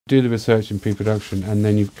do the research in pre-production, and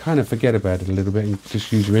then you kind of forget about it a little bit and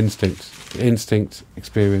just use your instinct,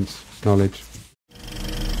 experience, knowledge.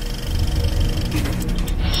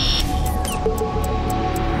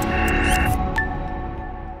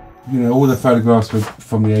 You know, all the photographs were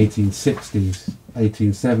from the 1860s,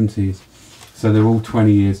 1870s, so they're all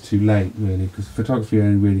 20 years too late, really, because photography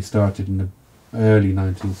only really started in the early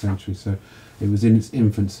 19th century, so it was in its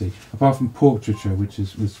infancy. Apart from portraiture, which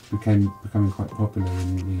becoming quite popular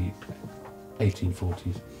in the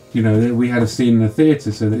 1840s. You know, we had a scene in a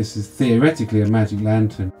theatre, so this is theoretically a magic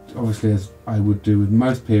lantern. Obviously, as I would do with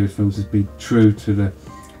most period films, is be true to the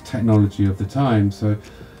technology of the time. So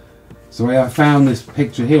I found this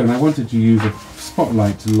picture here, and I wanted to use a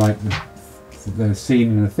spotlight to light the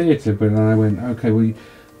scene in a theatre, but then I went, okay, well,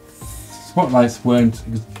 spotlights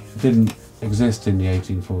didn't exist in the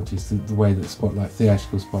 1840s, the way that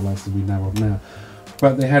theatrical spotlights that we know of now.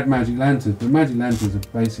 But they had magic lanterns, but magic lanterns are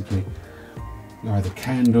basically either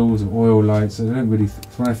candles or oil lights, so they don't really... So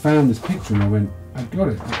when I found this picture and I went, I got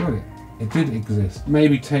it. It did exist.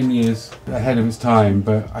 Maybe 10 years ahead of its time,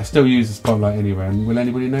 but I still use the spotlight anyway. And will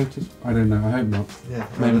anybody notice? I don't know, I hope not. Yeah,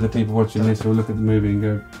 maybe the people watching this will look at the movie and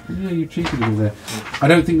go, yeah, you cheated me there. Yeah. I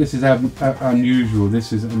don't think this is unusual.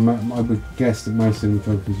 This is, I would guess that most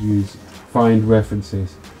cinematographers find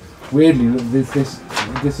references. Weirdly, this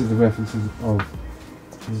is the references of,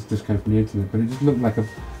 this just came from the internet, but it just looked like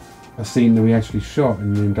a scene that we actually shot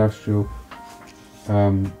in the industrial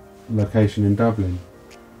location in Dublin.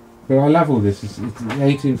 But I love all this. It's the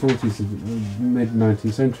 1840s,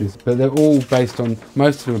 mid-19th centuries. But they're all based on,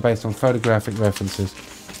 most of them are based on photographic references,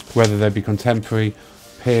 whether they be contemporary,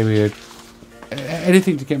 period,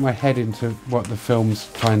 anything to get my head into what the film's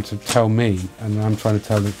trying to tell me, and I'm trying to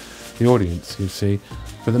tell the audience, you see.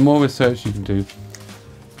 But the more research you can do,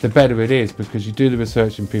 the better it is, because you do the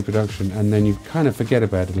research in pre-production and then you kind of forget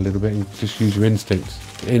about it a little bit and just use your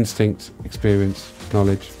instinct, experience,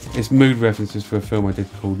 knowledge. It's mood references for a film I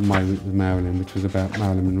did called My Week with Marilyn, which was about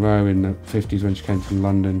Marilyn Monroe in the 50s when she came to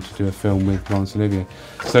London to do a film with Laurence Olivier.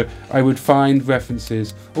 So I would find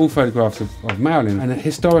references, all photographs of Marilyn and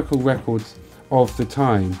historical records of the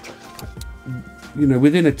time, you know,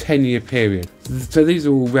 within a 10-year period. So these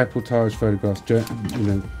are all reportage photographs, you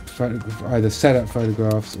know, either set-up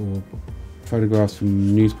photographs or photographs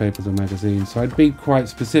from newspapers or magazines. So I'd be quite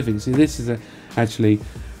specific. See, this is actually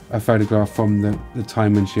a photograph from the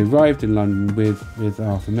time when she arrived in London with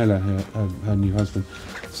Arthur Miller, her new husband.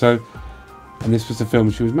 So, and this was the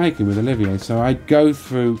film she was making with Olivier. So I'd go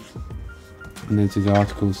through and then to the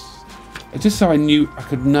articles, just so I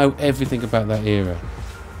could know everything about that era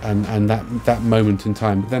and that moment in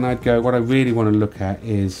time. But then I'd go, what I really want to look at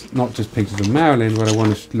is not just pictures of Marilyn, but I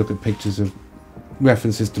want to look at pictures of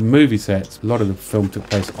references to movie sets. A lot of the film took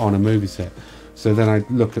place on a movie set. So then I'd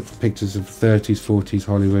look at pictures of 30s, 40s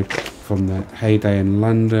Hollywood from the heyday in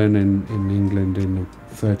London and in England in the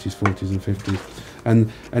 30s, 40s and 50s.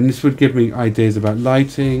 And this would give me ideas about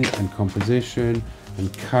lighting and composition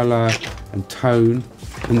and colour and tone.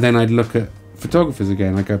 And then I'd look at photographers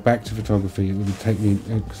again. I'd go back to photography. It would take me,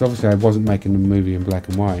 because obviously I wasn't making the movie in black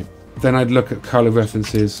and white. Then I'd look at colour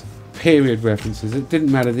references, period references. It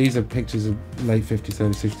didn't matter, these are pictures of late 50s,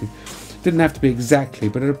 early 60s. Didn't have to be exactly,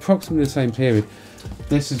 but at approximately the same period.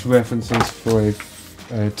 This is references for a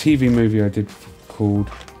TV movie I did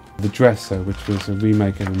called The Dresser, which was a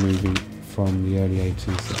remake of a movie from the early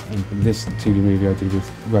 80s. And this TV movie I did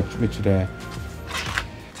with Richard Eyre,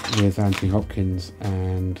 with Anthony Hopkins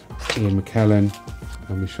and Ian McKellen,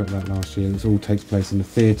 and we shot that last year. This all takes place in a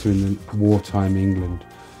theatre in the wartime England.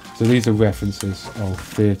 So these are references of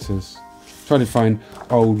theatres. Trying to find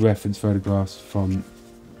old reference photographs from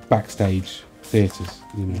backstage theatres,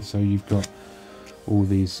 you know. So you've got all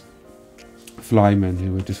these flymen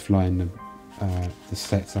who are just flying the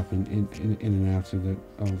sets up in and out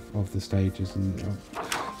of the stages, and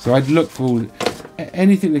so I'd look for all,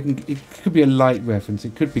 anything that can. It could be a light reference,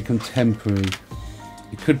 it could be contemporary,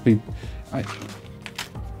 it could be. I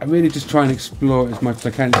really just try and explore it as much as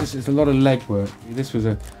I can. It's a lot of legwork. This was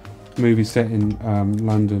a movie set in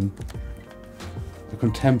London, a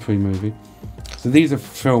contemporary movie. So these are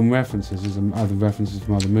film references, these are other references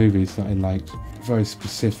from other movies that I liked. Very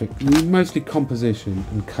specific, mostly composition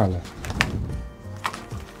and colour.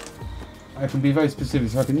 I can be very specific,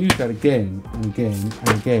 so I can use that again and again and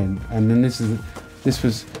again. And then this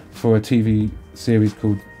was for a TV series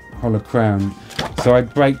called Hollow Crown. So I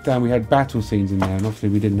break down, we had battle scenes in there, and obviously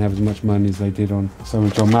we didn't have as much money as they did on some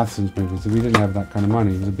of John Matheson's movies, so we didn't have that kind of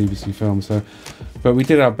money. It was a BBC film, so, but we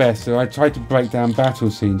did our best. So I tried to break down battle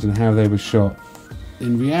scenes and how they were shot,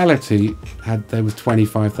 in reality, there was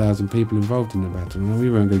 25,000 people involved in the battle. Well, we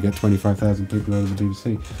weren't going to get 25,000 people over the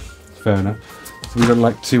BBC. Fair enough. So we got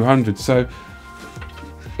like 200. So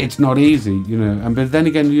it's not easy, you know. But then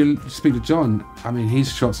again, you speak to John. I mean,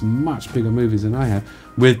 he's shot some much bigger movies than I have,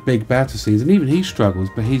 with big battle scenes, and even he struggles.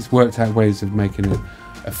 But he's worked out ways of making it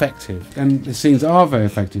effective, and the scenes are very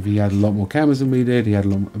effective. He had a lot more cameras than we did. He had a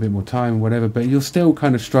bit more time, and whatever. But you're still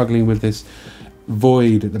kind of struggling with this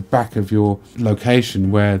void at the back of your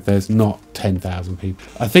location where there's not 10,000 people.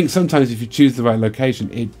 I think sometimes if you choose the right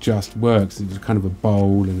location, it just works. It was kind of a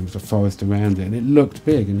bowl, and there was a forest around it, and it looked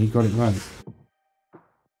big, and he got it right.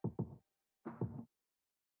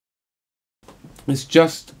 It's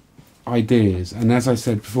just ideas, and as I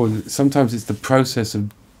said before, sometimes it's the process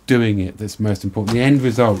of doing it that's most important. The end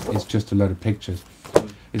result is just a load of pictures.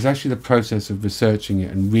 It's actually the process of researching it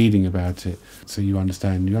and reading about it, so you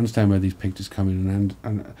understand where these pictures come in,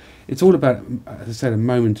 and it's all about, as I said, a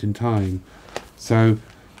moment in time. So,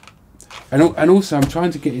 and also I'm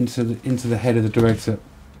trying to get into the head of the director,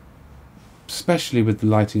 especially with the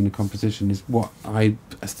lighting and the composition, is what I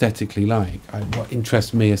aesthetically like, what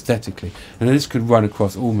interests me aesthetically, and this could run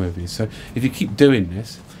across all movies. So if you keep doing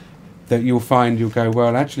this, that you'll go,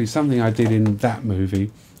 well, actually something I did in that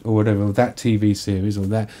movie or whatever, or that TV series or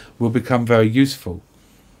that, will become very useful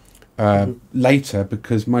later,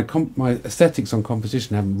 because my aesthetics on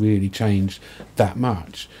composition haven't really changed that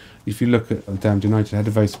much. If you look at Damned United, it had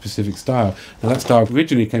a very specific style. Now that style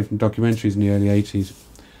originally came from documentaries in the early 80s,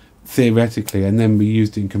 theoretically, and then we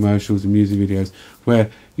used it in commercials and music videos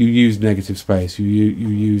where you use negative space,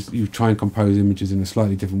 you try and compose images in a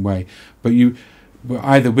slightly different way, but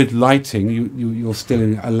either with lighting you're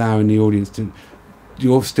still allowing the audience to,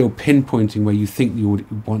 you're still pinpointing where you think you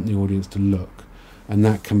want the audience to look, and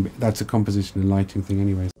that's a composition and lighting thing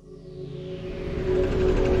anyways.